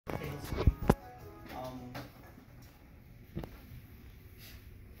screen.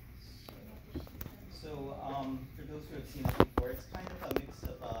 For those who have seen it before, it's kind of a mix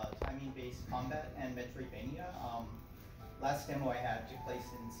of timing-based combat and Metroidvania. Last demo I had took place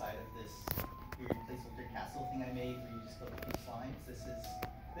inside of this weird placeholder castle thing I made, where you just build a few slimes.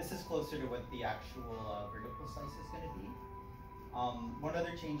 This is closer to what the actual vertical slice is going to be. One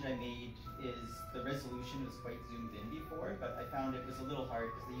other change I made is the resolution was quite zoomed in before, but I found it was a little hard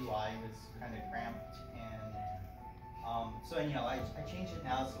because the UI was kind of cramped, and so anyhow, I changed it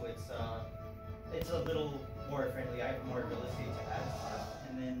now so it's a little more friendly. I have more real estate to add stuff,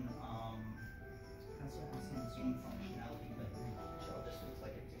 and then that's what I'm seeing zoom functionality, but it just looks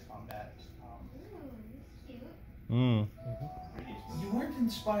like it's a combat. You weren't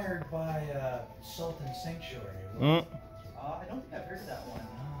inspired by Sultan Sanctuary, were you? I don't think I've heard of that one.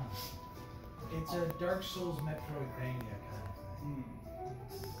 It's a Dark Souls Metroidvania kind of thing.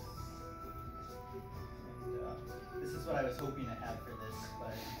 And, this is what I was hoping to have for this,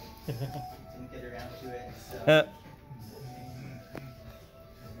 but didn't get around to it. So.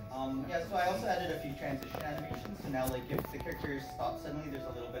 Yeah, so I also added a few transition animations. So now, like, if the character stops suddenly, there's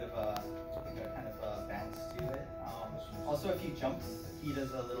a little bit of a kind of a bounce to it. Also, if he jumps, he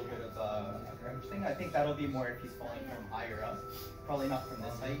does a little bit of a crouch thing. I think that'll be more if he's falling from higher up. Probably not from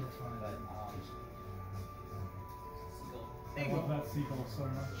this height, but I love that seagull so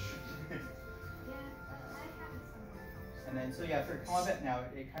much. And then, so yeah, for combat now,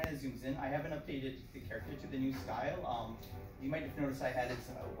 it kind of zooms in. I haven't updated the character to the new style. You might have noticed I added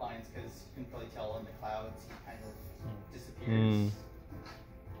some outlines because you can probably tell in the clouds he kind of disappears.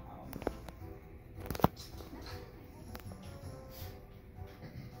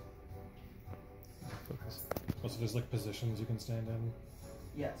 Also, there's like positions you can stand in.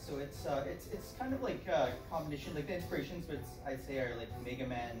 Yeah, so it's kind of like a combination. Like the inspirations, which I'd say are like Mega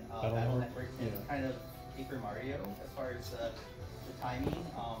Man, Battle Network, and kind of Paper Mario as far as the timing.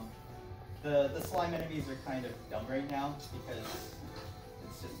 The slime enemies are kind of dumb right now because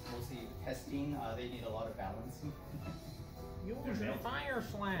it's just mostly testing. They need a lot of balancing. Use your fire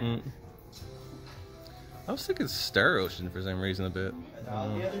slam. I was thinking Star Ocean for some reason a bit. The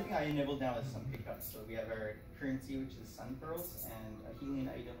other thing I enabled now is some pickups. So we have our currency, which is Sun Pearls, and a healing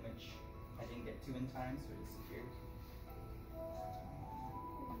item, which I didn't get to in time, so it disappeared.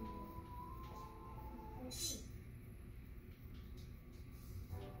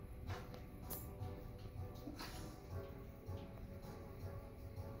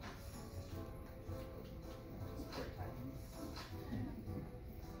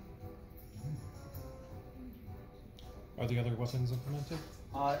 Are the other weapons implemented?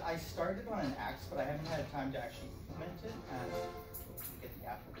 I started on an axe, but I haven't had time to actually implement it. And get the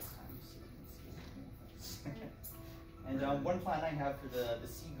apple this time so you can see. And one plan I have for the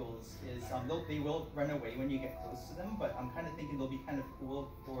seagulls is they will run away when you get close to them, but I'm kind of thinking they'll be kind of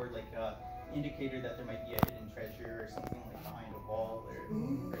cool for like an indicator that there might be a hidden treasure or something like behind a wall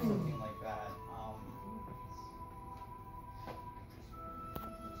or something like that.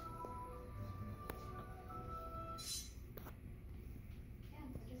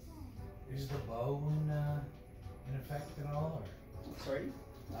 Is the bow in effect at all? Or? Sorry?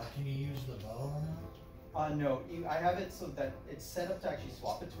 Can you use the bow or not? No. I have it so that it's set up to actually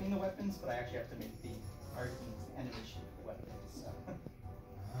swap between the weapons, but I actually have to make the art and animation for the weapons. So.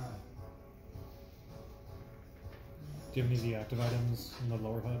 Do you have any of the active items in the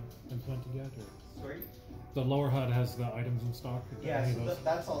lower HUD implemented yet? Or? Sorry? The lower HUD has the items in stock? Yeah, so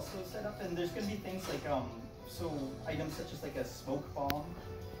that's also set up, and there's going to be things like, so items such as like a smoke bomb,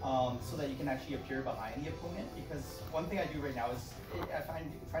 so that you can actually appear behind the opponent, because one thing I do right now is, I find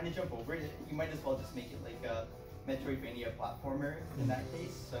trying to jump over it, you might as well just make it like a Metroidvania platformer in that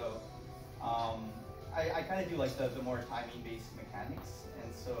case, so I kind of do like the more timing-based mechanics,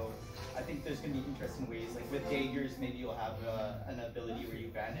 and so I think there's going to be interesting ways, like with daggers, maybe you'll have an ability where you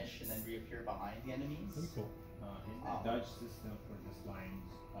vanish and then reappear behind the enemies. Very cool. Is the dodge system for the slimes,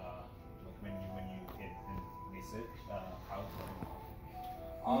 like when you hit and miss it, how?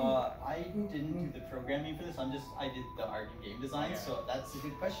 I didn't do the programming for this. I did the art and game design, so that's a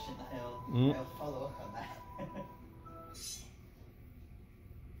good question. I'll follow up on that.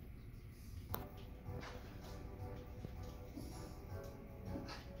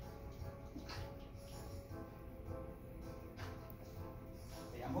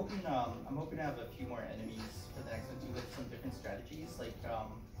 I'm hoping to have a few more enemies for the next one too, with some different strategies. Like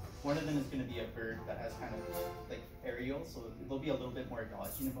one of them is going to be a bird that has kind of like aerial, so there'll be a little bit more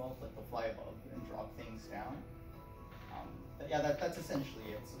dodging involved. Like they'll fly above and drop things down. But yeah, that's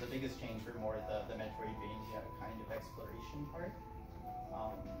essentially it. So the biggest change for more the Metroidvania kind of exploration part.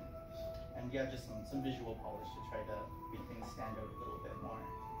 yeah, just some visual polish to try to make things stand out a little bit more.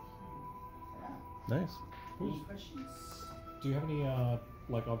 Yeah. Nice. Any questions? Do you have any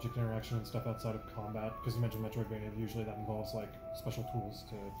like object interaction and stuff outside of combat? Because you mentioned Metroidvania. Usually that involves like special tools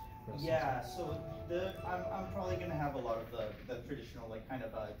to. Yeah, so I'm probably gonna have a lot of the traditional like kind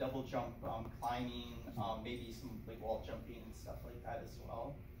of double jump, climbing, maybe some like wall jumping and stuff like that as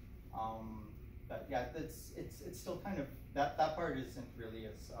well. But yeah, it's still kind of that part isn't really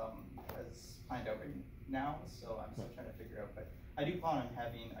as planned out right now. So I'm still trying to figure out. But I do plan on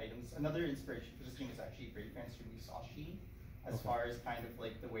having items. Another inspiration for this game is actually breakdance from Musashi, as far as kind of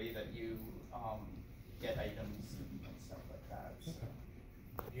like the way that you get items and stuff like that. So.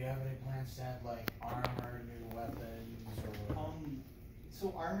 Do you have any plans to add like armor, new weapons, or?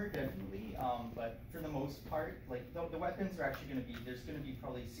 So armor definitely, but for the most part, like the weapons are actually going to be, there's going to be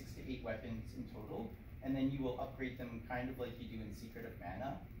probably 6 to 8 weapons in total, and then you will upgrade them kind of like you do in Secret of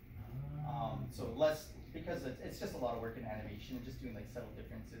Mana. So less, because it's just a lot of work in animation and just doing like subtle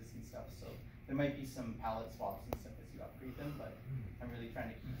differences and stuff. So there might be some palette swaps and stuff as you upgrade them, but I'm really trying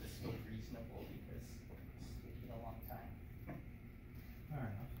to keep the scope reasonable because it's taking a long time. Fair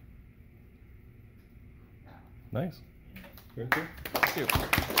enough. Nice. Very cool. Thank you.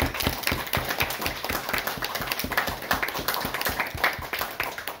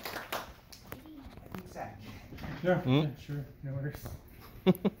 Exactly. Yeah, sure. No worries.